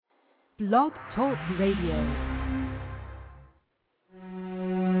Blog Talk Radio.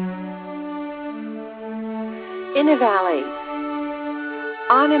 In a valley,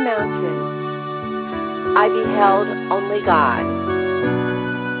 on a mountain, I beheld only God.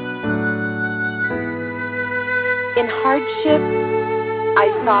 In hardship, I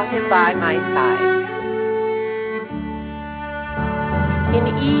saw him by my side. In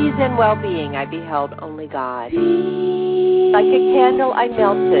ease and well-being, I beheld only God. Like a candle, I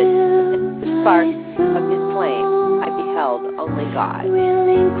melted in the spark of his flame. I beheld only God.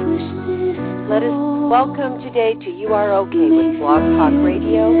 Let us welcome today to You Are Okay with Blog Talk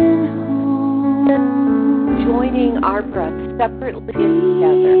Radio, joining our breath separately and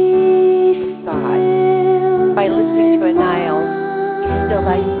together with God by listening to a Nile, Be Still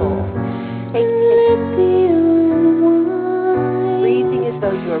Thy Soul. Take it. Breathing as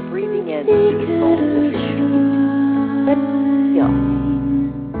though you are breathing in the soul of your feet. Let it feel.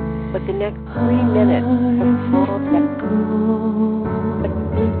 But the next 3 minutes of full depth.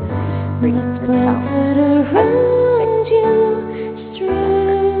 Breathe yourself.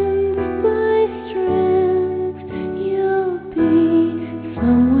 Strength by strength, you'll be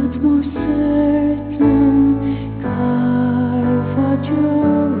somewhat more certain. Carve out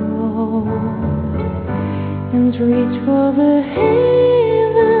your own and reach for the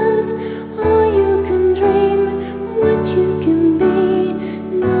heavens. All you can dream, what you can be.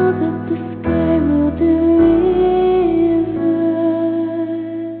 Know that the sky will deliver.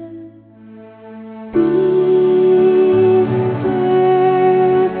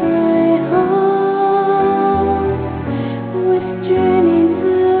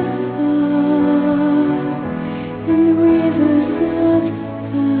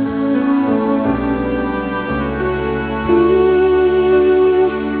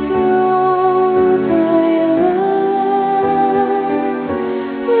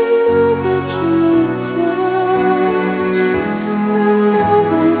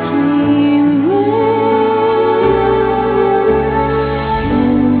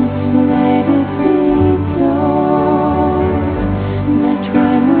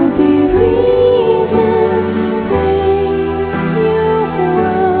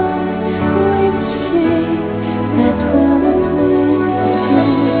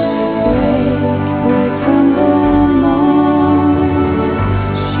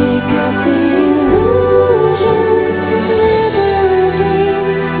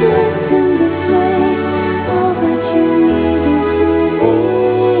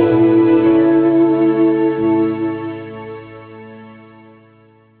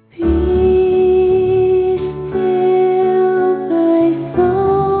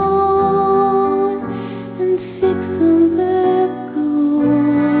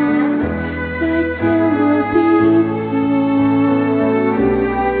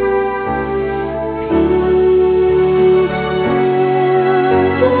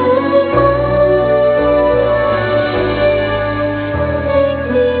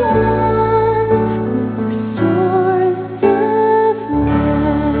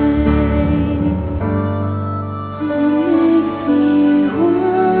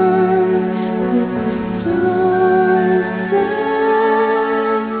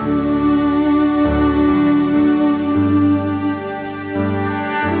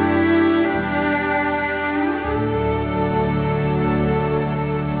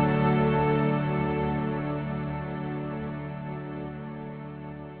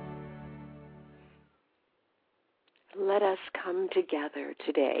 Let us come together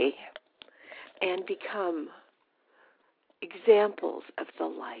today and become examples of the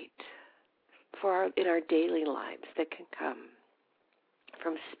light in our daily lives that can come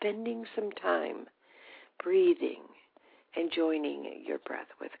from spending some time breathing and joining your breath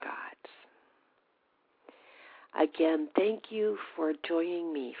with God's. Again, thank you for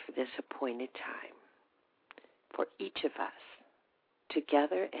joining me for this appointed time, for each of us,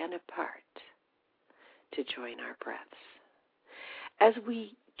 together and apart, to join our breaths. As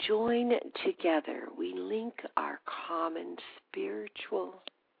we join together, we link our common spiritual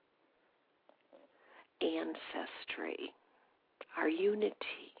ancestry, our unity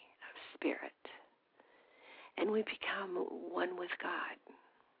of spirit, and we become one with God,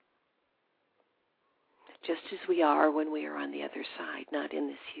 just as we are when we are on the other side, not in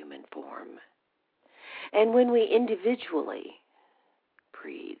this human form. And when we individually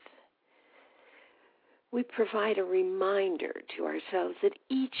breathe, we provide a reminder to ourselves that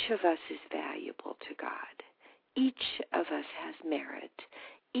each of us is valuable to God. Each of us has merit.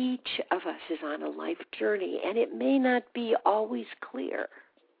 Each of us is on a life journey, and it may not be always clear.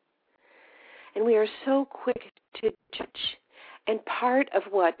 And we are so quick to judge And part of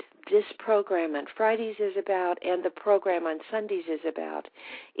what this program on Fridays is about and the program on Sundays is about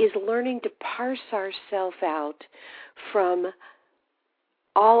is learning to parse ourselves out from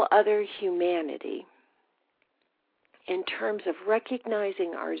all other humanity in terms of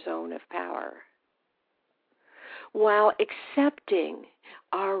recognizing our zone of power while accepting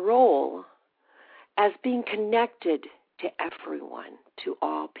our role as being connected to everyone, to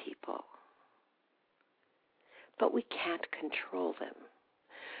all people. But we can't control them.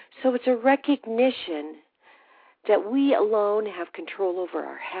 So it's a recognition that we alone have control over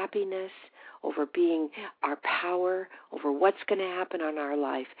our happiness, over being our power, over what's going to happen on our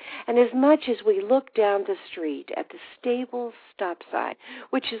life. And as much as we look down the street at the stable stop sign,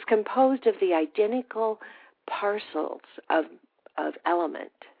 which is composed of the identical particles of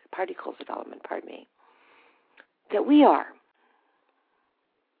element, that we are.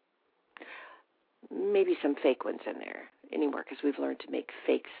 Maybe some fake ones in there anymore because we've learned to make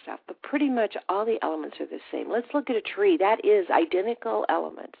fake stuff. But pretty much all the elements are the same. Let's look at a tree. That is identical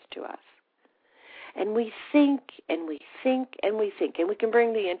elements to us. And we think and we think and we think. And we can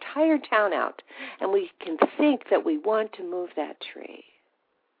bring the entire town out and we can think that we want to move that tree.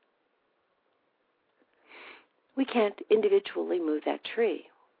 We can't individually move that tree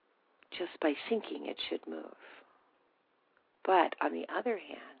just by thinking it should move. But on the other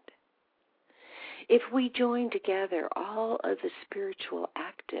hand, if we join together all of the spiritual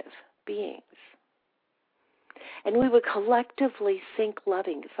active beings, and we would collectively think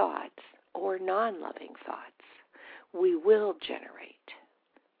loving thoughts or non-loving thoughts, we will generate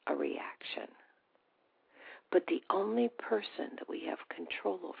a reaction. But the only person that we have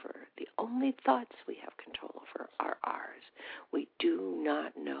control over, the only thoughts we have control over are ours. We do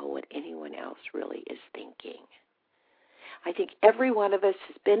not know what anyone else really is thinking. I think every one of us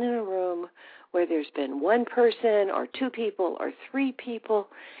has been in a room where there's been one person or two people or three people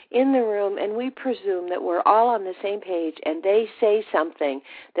in the room, and we presume that we're all on the same page, and they say something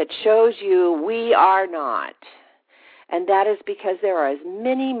that shows you we are not. And that is because there are as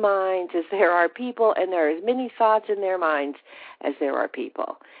many minds as there are people, and there are as many thoughts in their minds as there are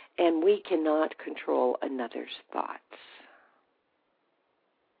people. And we cannot control another's thoughts.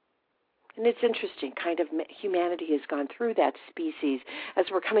 And it's interesting, kind of humanity has gone through that species as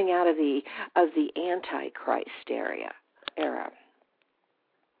we're coming out of the Antichrist era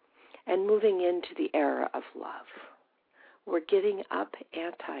and moving into the era of love. We're giving up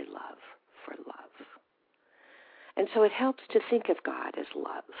anti-love for love. And so it helps to think of God as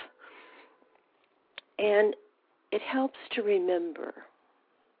love. And it helps to remember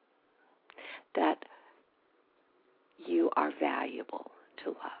that you are valuable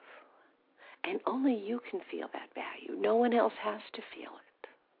to love. And only you can feel that value. No one else has to feel it.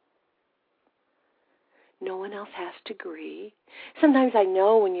 No one else has to agree. Sometimes I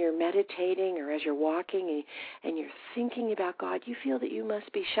know when you're meditating or as you're walking and you're thinking about God, you feel that you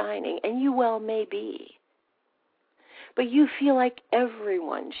must be shining, and you well may be. But you feel like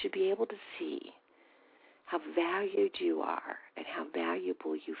everyone should be able to see how valued you are and how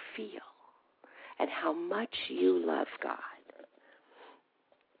valuable you feel and how much you love God.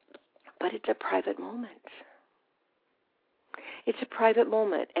 But it's a private moment. It's a private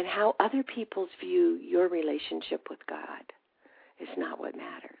moment, and how other people view your relationship with God is not what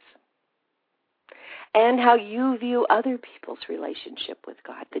matters. And how you view other people's relationship with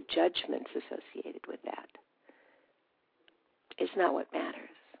God, the judgments associated with that, is not what matters.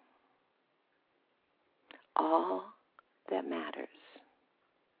 All that matters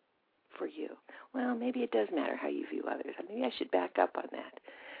for you. Well, maybe it does matter how you view others. Maybe I should back up on that.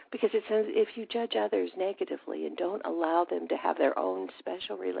 Because it says if you judge others negatively and don't allow them to have their own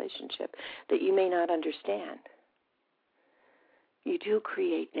special relationship that you may not understand, you do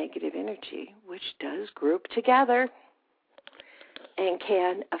create negative energy, which does group together and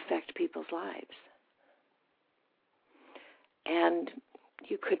can affect people's lives. And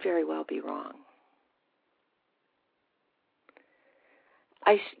you could very well be wrong.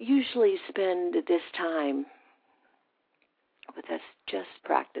 I usually spend this time with us just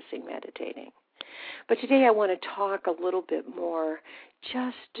practicing meditating. But today I want to talk a little bit more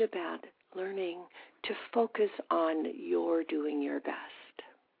just about learning to focus on your doing your best.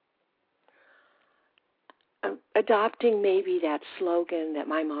 Adopting maybe that slogan that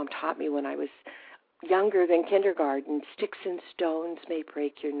my mom taught me when I was younger than kindergarten, sticks and stones may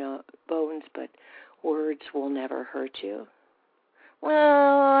break your bones, but words will never hurt you. Well,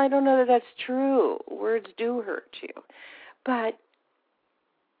 I don't know that that's true. Words do hurt you. But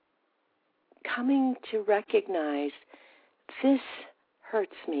coming to recognize this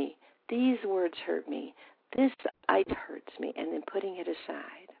hurts me, these words hurt me, this item hurts me, and then putting it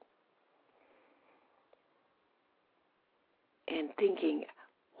aside and thinking,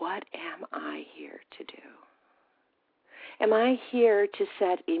 what am I here to do? Am I here to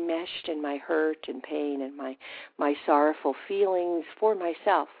sit enmeshed in my hurt and pain and my sorrowful feelings for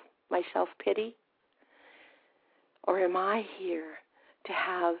myself, my self-pity? Or am I here to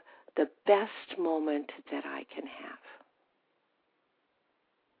have the best moment that I can have?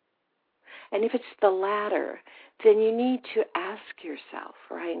 And if it's the latter, then you need to ask yourself,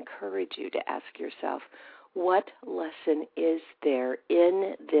 or I encourage you to ask yourself, what lesson is there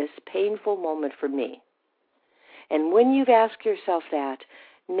in this painful moment for me? And when you've asked yourself that,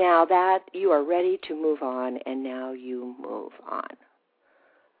 now that you are ready to move on, and now you move on.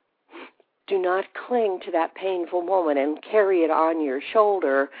 Do not cling to that painful moment and carry it on your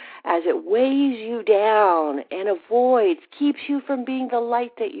shoulder as it weighs you down and keeps you from being the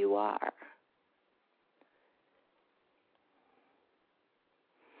light that you are.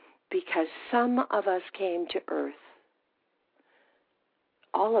 Because some of us came to earth,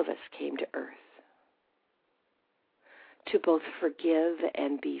 all of us came to earth, to both forgive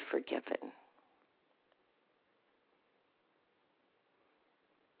and be forgiven.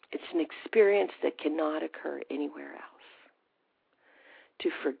 It's an experience that cannot occur anywhere else. To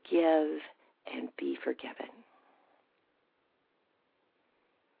forgive and be forgiven.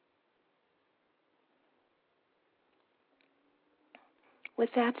 With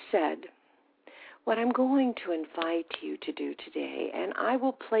that said, what I'm going to invite you to do today, and I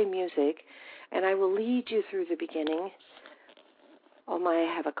will play music, and I will lead you through the beginning. Oh my,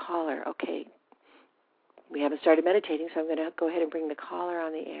 I have a caller. Okay. We haven't started meditating, so I'm going to go ahead and bring the caller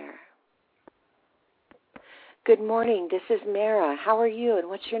on the air. Good morning. This is Mara. How are you, and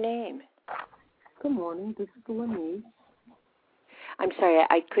what's your name? Good morning. This is Lenise. I'm sorry,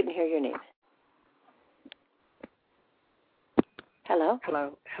 I couldn't hear your name. Hello?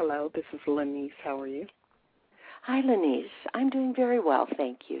 Hello. This is Lenise. How are you? Hi, Lenise. I'm doing very well.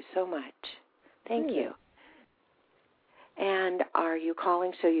 Thank you so much. Thank you. And are you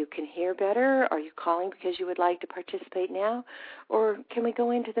calling so you can hear better? Are you calling because you would like to participate now? Or can we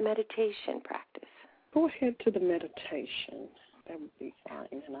go into the meditation practice? Go ahead to the meditation. That would be fine.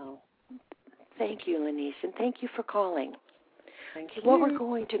 Thank you, Lenise, and thank you for calling. Thank you. What we're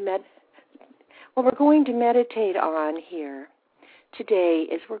going to meditate on here today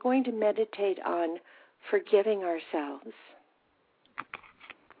is we're going to meditate on forgiving ourselves.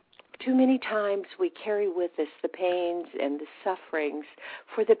 Too many times we carry with us the pains and the sufferings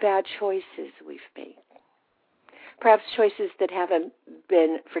for the bad choices we've made. Perhaps choices that haven't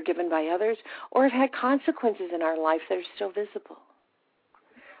been forgiven by others or have had consequences in our life that are still visible.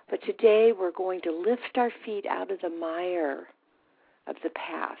 But today we're going to lift our feet out of the mire of the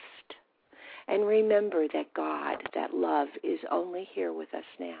past and remember that God, that love, is only here with us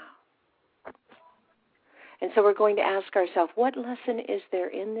now. And so we're going to ask ourselves, what lesson is there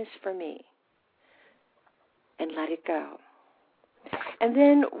in this for me? And let it go. And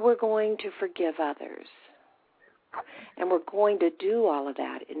then we're going to forgive others. And we're going to do all of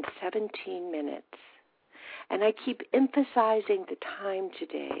that in 17 minutes. And I keep emphasizing the time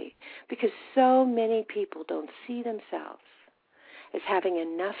today because so many people don't see themselves as having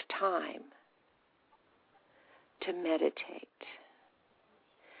enough time to meditate.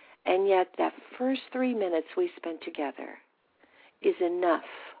 And yet that first 3 minutes we spent together is enough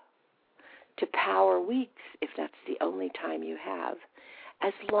to power weeks, if that's the only time you have,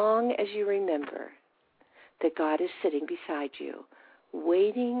 as long as you remember that God is sitting beside you,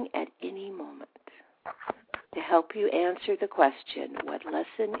 waiting at any moment to help you answer the question, what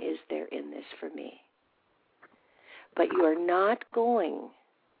lesson is there in this for me? But you are not going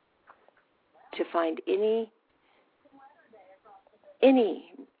to find any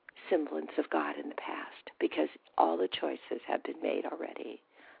semblance of God in the past because all the choices have been made already.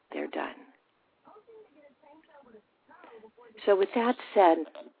 They're done. So with that said,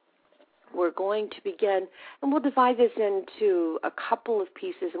 we're going to begin, and we'll divide this into a couple of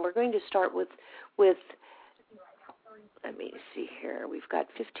pieces, and we're going to start with let me see here. We've got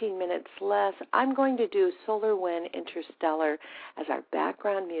 15 minutes left. I'm going to do Solar Wind Interstellar as our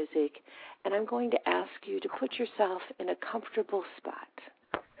background music, and I'm going to ask you to put yourself in a comfortable spot.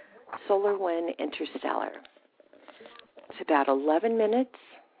 Solar Wind Interstellar. It's about 11 minutes,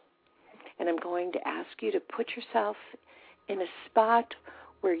 and I'm going to ask you to put yourself in a spot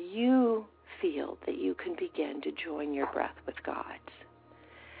where you feel that you can begin to join your breath with God's.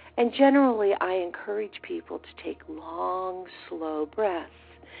 And generally, I encourage people to take long, slow breaths.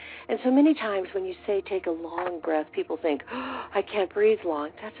 And so many times when you say take a long breath, people think, oh, I can't breathe long.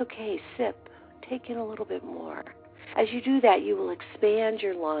 That's okay. Sip. Take in a little bit more. As you do that, you will expand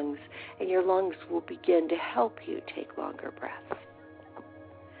your lungs, and your lungs will begin to help you take longer breaths.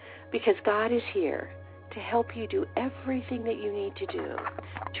 Because God is here to help you do everything that you need to do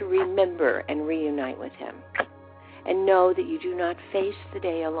to remember and reunite with Him. And know that you do not face the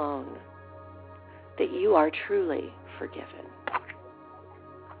day alone, that you are truly forgiven.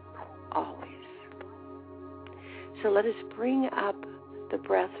 Always. So let us bring up the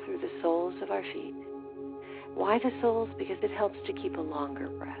breath through the soles of our feet. Why the soles? Because it helps to keep a longer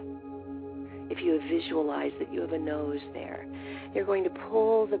breath. If you visualize that you have a nose there, you're going to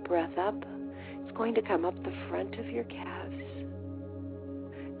pull the breath up. It's going to come up the front of your calves.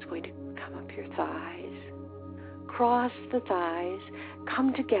 It's going to come up your thighs. Cross the thighs,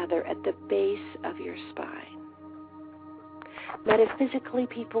 come together at the base of your spine. Metaphysically,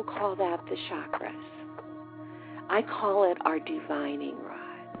 people call that the chakras. I call it our divining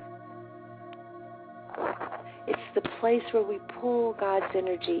rod. It's the place where we pull God's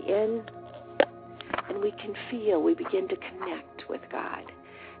energy in, and we can feel, we begin to connect with God.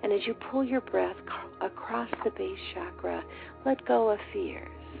 And as you pull your breath across the base chakra, let go of fears.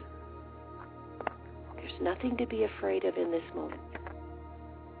 There's nothing to be afraid of in this moment.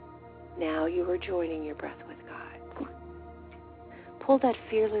 Now you are joining your breath with God. Pull that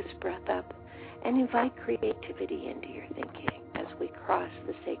fearless breath up and invite creativity into your thinking as we cross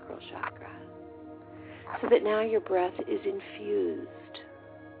the sacral chakra. So that now your breath is infused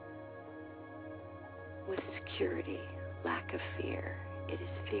with security, lack of fear. It is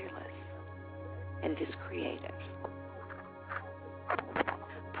fearless, and it is creative.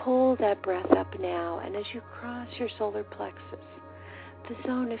 Pull that breath up now, and as you cross your solar plexus, the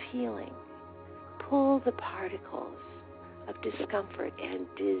zone of healing, pull the particles of discomfort and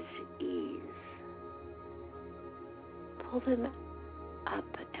dis-ease. Pull them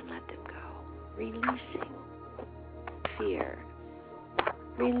up and let them go, releasing fear,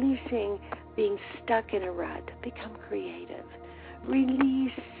 releasing being stuck in a rut. Become creative.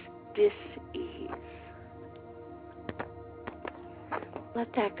 Release dis-ease.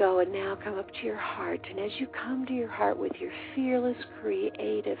 Let that go, and now come up to your heart. And as you come to your heart with your fearless,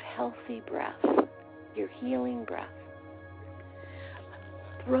 creative, healthy breath, your healing breath,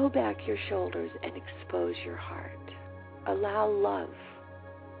 throw back your shoulders and expose your heart. Allow love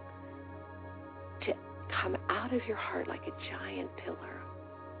to come out of your heart like a giant pillar.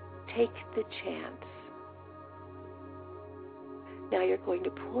 Take the chance. Now you're going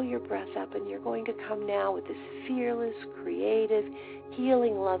to pull your breath up, and you're going to come now with this fearless, creative,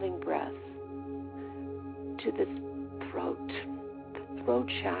 healing, loving breath to the throat. The throat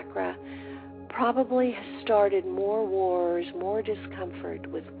chakra probably has started more wars, more discomfort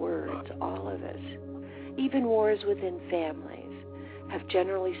with words, all of us. Even wars within families have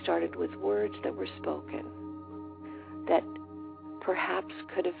generally started with words that were spoken that perhaps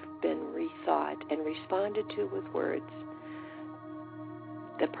could have been rethought and responded to with words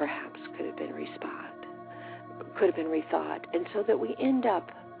that perhaps could have been rethought. And so that we end up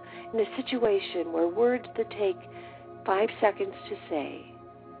in a situation where words that take 5 seconds to say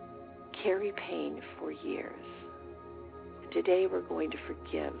carry pain for years. Today we're going to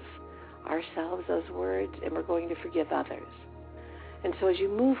forgive ourselves those words, and we're going to forgive others. And so as you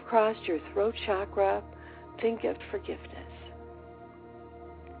move across your throat chakra, think of forgiveness.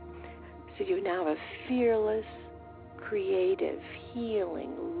 So you now have a fearless, creative,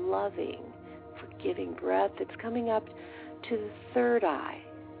 healing, loving, forgiving breath that's coming up to the third eye,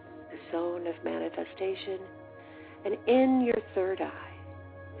 the zone of manifestation. And in your third eye,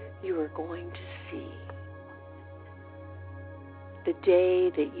 you are going to see the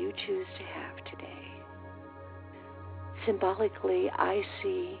day that you choose to have today. Symbolically, I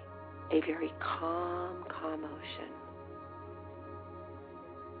see a very calm ocean.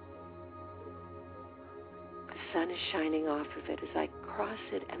 The sun is shining off of it as I cross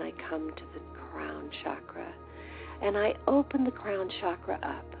it and I come to the crown chakra. And I open the crown chakra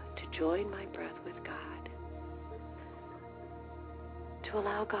up to join my breath with God. To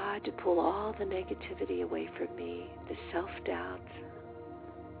allow God to pull all the negativity away from me, the self-doubt,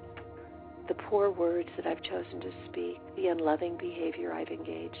 the poor words that I've chosen to speak, the unloving behavior I've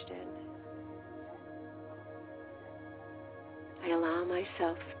engaged in. I allow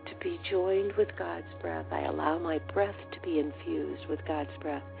myself to be joined with God's breath. I allow my breath to be infused with God's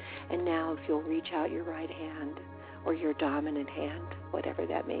breath. And now if you'll reach out your right hand or your dominant hand, whatever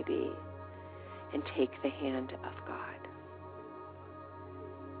that may be, and take the hand of God.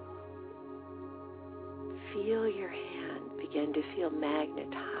 Feel your hand begin to feel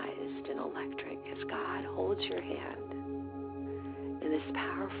magnetized and electric as God holds your hand in this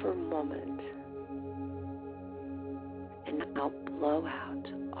powerful moment help blow out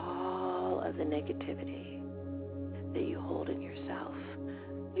all of the negativity that you hold in yourself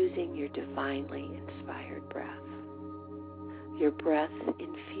using your divinely inspired breath. Your breath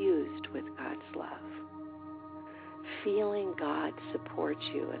infused with God's love. Feeling God support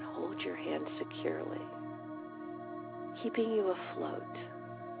you and hold your hand securely, keeping you afloat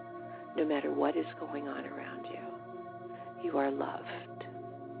no matter what is going on around you. You are loved.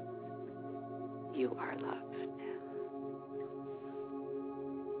 You are loved.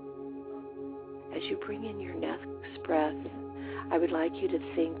 As you bring in your next breath, I would like you to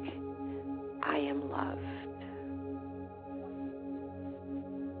think, I am loved.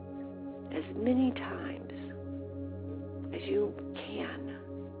 As many times as you can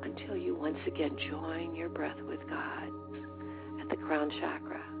until you once again join your breath with God at the crown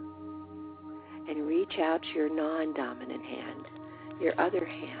chakra and reach out your non-dominant hand, your other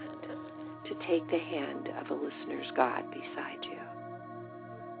hand, to take the hand of a listener's God beside you.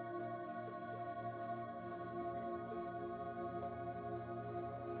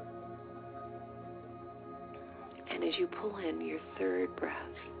 And as you pull in your third breath,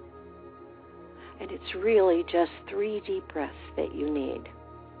 and it's really just 3 deep breaths that you need,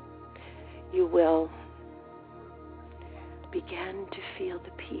 you will begin to feel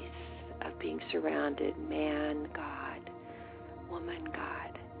the peace of being surrounded, man, God, woman,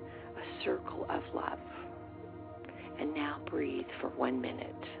 God, a circle of love. And now breathe for 1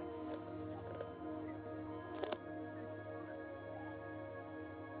 minute.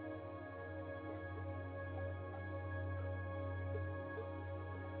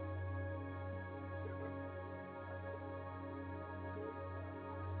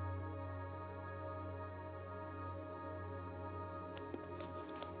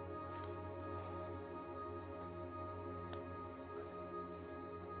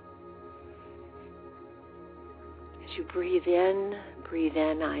 As you breathe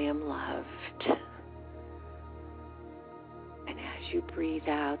in, I am loved. And as you breathe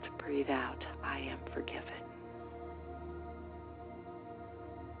out, I am forgiven.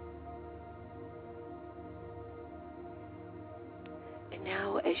 And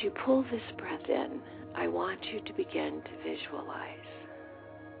now, as you pull this breath in, I want you to begin to visualize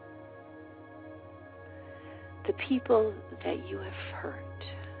the people that you have hurt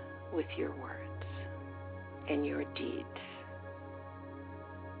with your words and your deeds,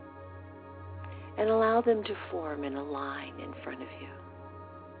 and allow them to form in a line in front of you.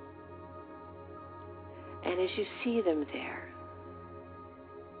 And as you see them there,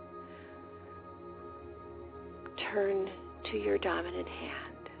 turn to your dominant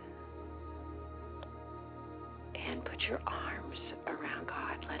hand and put your arms around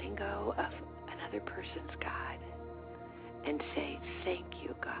God, letting go of another person's God, and say, thank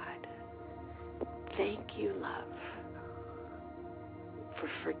you, God. Thank you, love, for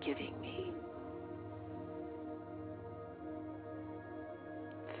forgiving me.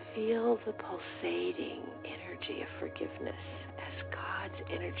 Feel the pulsating energy of forgiveness as God's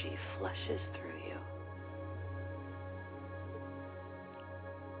energy flushes through you.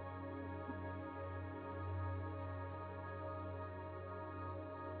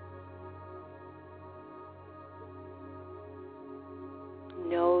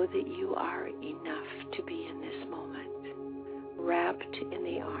 Know that you are enough to be in this moment, wrapped in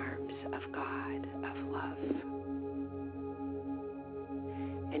the arms of God, of love.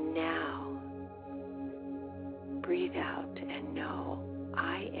 And now, breathe out and know,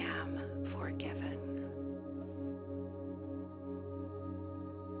 I am forgiven.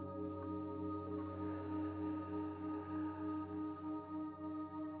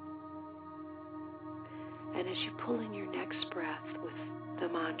 And as you pull in your next breath with the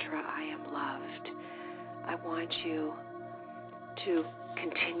mantra, I am loved, I want you to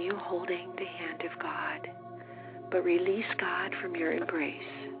continue holding the hand of God, but release God from your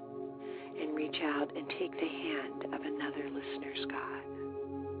embrace and reach out and take the hand of another listener's God,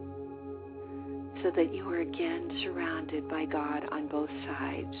 so that you are again surrounded by God on both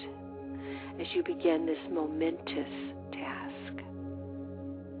sides as you begin this momentous task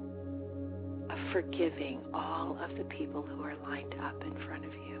of forgiving all of the people who are lined up in front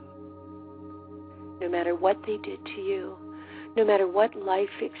of you. No matter what they did to you, no matter what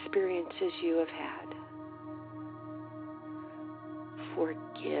life experiences you have had,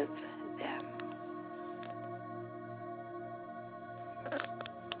 forgive them.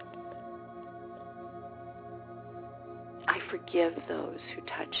 I forgive those who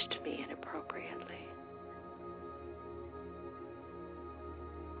touched me inappropriately.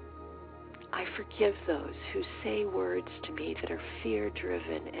 I forgive those who say words to me that are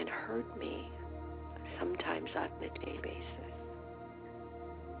fear-driven and hurt me, sometimes on a day basis.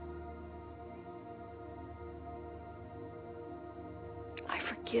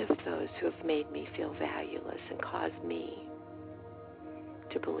 forgive those who have made me feel valueless and caused me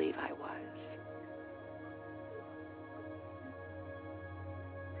to believe I was.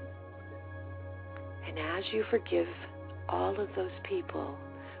 And as you forgive all of those people,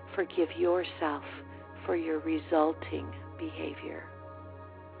 forgive yourself for your resulting behavior.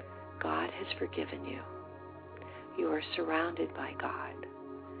 God has forgiven you. You are surrounded by God.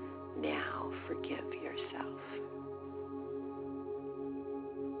 Now forgive yourself.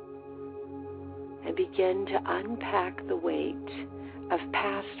 And begin to unpack the weight of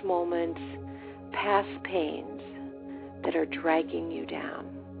past moments, past pains that are dragging you down,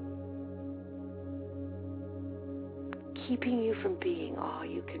 keeping you from being all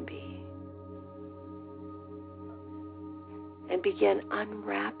you can be. And begin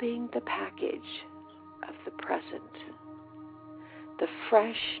unwrapping the package of the present, the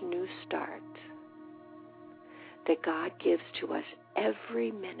fresh new start that God gives to us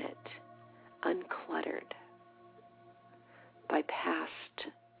every minute, uncluttered by past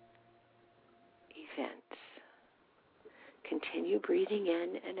events. Continue breathing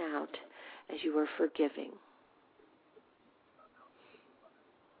in and out as you are forgiving.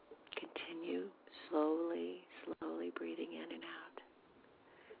 Continue slowly breathing in and out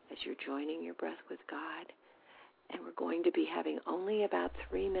as you're joining your breath with God. And we're going to be having only about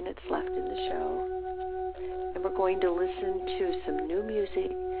 3 minutes left in the show. And we're going to listen to some new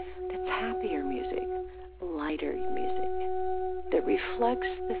music that's happier music, lighter music, that reflects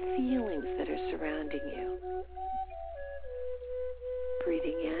the feelings that are surrounding you.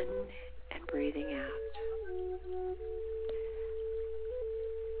 Breathing in and breathing out.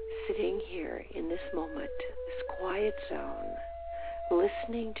 Sitting here in this moment, this quiet zone,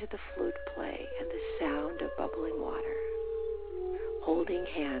 listening to the flute play and the sound of bubbling water, holding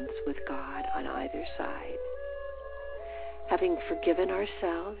hands with God on either side, having forgiven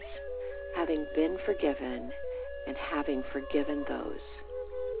ourselves, having been forgiven, and having forgiven those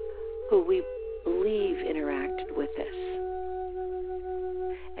who we believe interacted with us.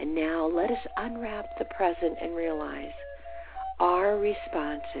 And now let us unwrap the present and realize our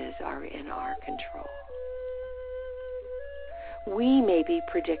responses are in our control. We may be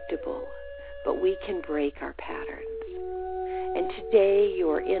predictable, but we can break our patterns. And today you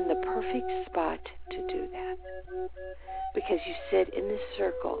are in the perfect spot to do that, because you sit in this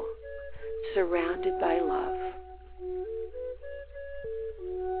circle surrounded by love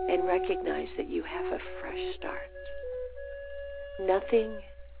and recognize that you have a fresh start. Nothing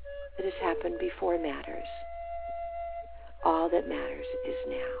that has happened before matters. All that matters is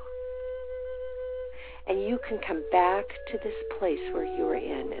now. And you can come back to this place where you are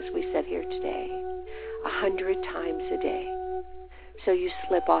in, as we said here today, 100 times a day. So you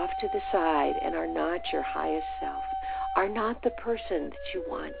slip off to the side and are not your highest self, are not the person that you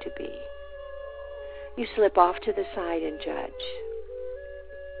want to be. You slip off to the side and judge.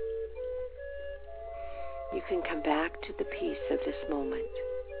 You can come back to the peace of this moment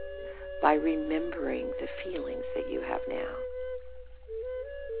by remembering the feelings that you have now.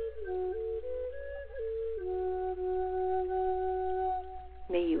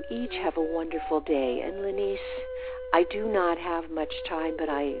 May you each have a wonderful day. And Lenise, I do not have much time, but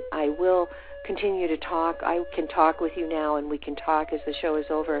I will continue to talk. I can talk with you now, and we can talk as the show is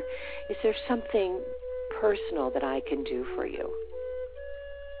over. Is there something personal that I can do for you?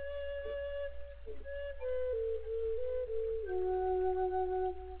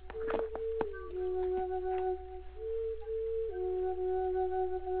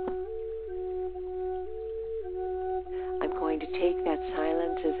 To take that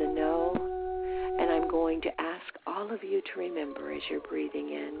silence as a no, and I'm going to ask all of you to remember as you're breathing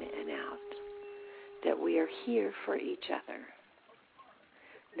in and out that we are here for each other,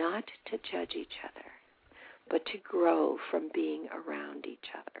 not to judge each other, but to grow from being around each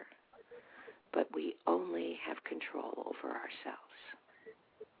other. But we only have control over ourselves.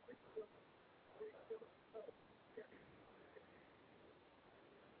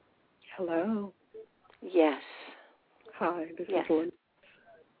 Hello. Yes. Hi, this is Lynn.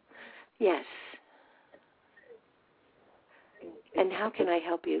 Yes. And how can I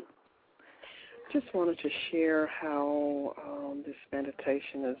help you? Just wanted to share how this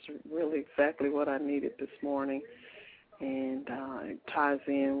meditation is really exactly what I needed this morning, and it ties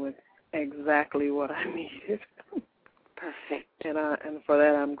in with exactly what I needed. Perfect. And for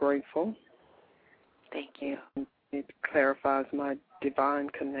that I'm grateful. Thank you. And it clarifies my divine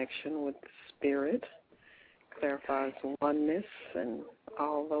connection with the Spirit. Clarifies oneness and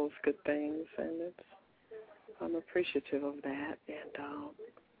all those good things, and I'm appreciative of that. And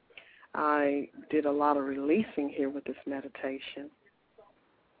I did a lot of releasing here with this meditation,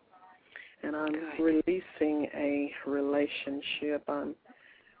 and I'm releasing a relationship. I'm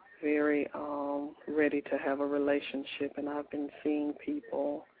very ready to have a relationship, and I've been seeing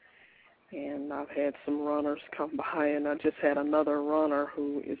people, and I've had some runners come by, and I just had another runner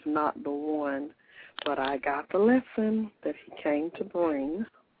who is not the one, but I got the lesson that he came to bring.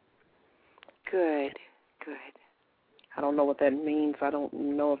 Good. I don't know what that means. I don't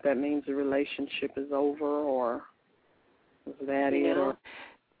know if that means the relationship is over or is that it. Or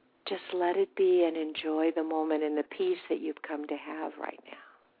just let it be and enjoy the moment and the peace that you've come to have right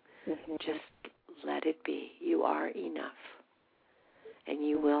now. Mm-hmm. Just let it be. You are enough. And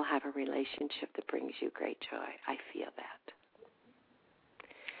you will have a relationship that brings you great joy. I feel that.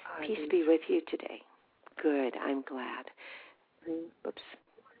 Peace be with you today. Good. I'm glad. Mm-hmm. Oops.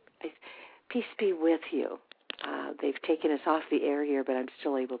 Peace be with you. They've taken us off the air here, but I'm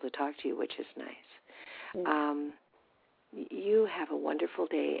still able to talk to you, which is nice. Mm-hmm. You have a wonderful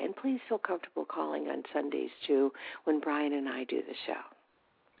day, and please feel comfortable calling on Sundays, too, when Brian and I do the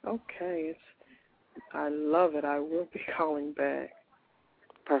show. Okay. I love it. I will be calling back.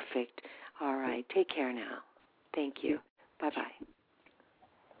 Perfect. All right. Take care now. Thank you. Bye-bye.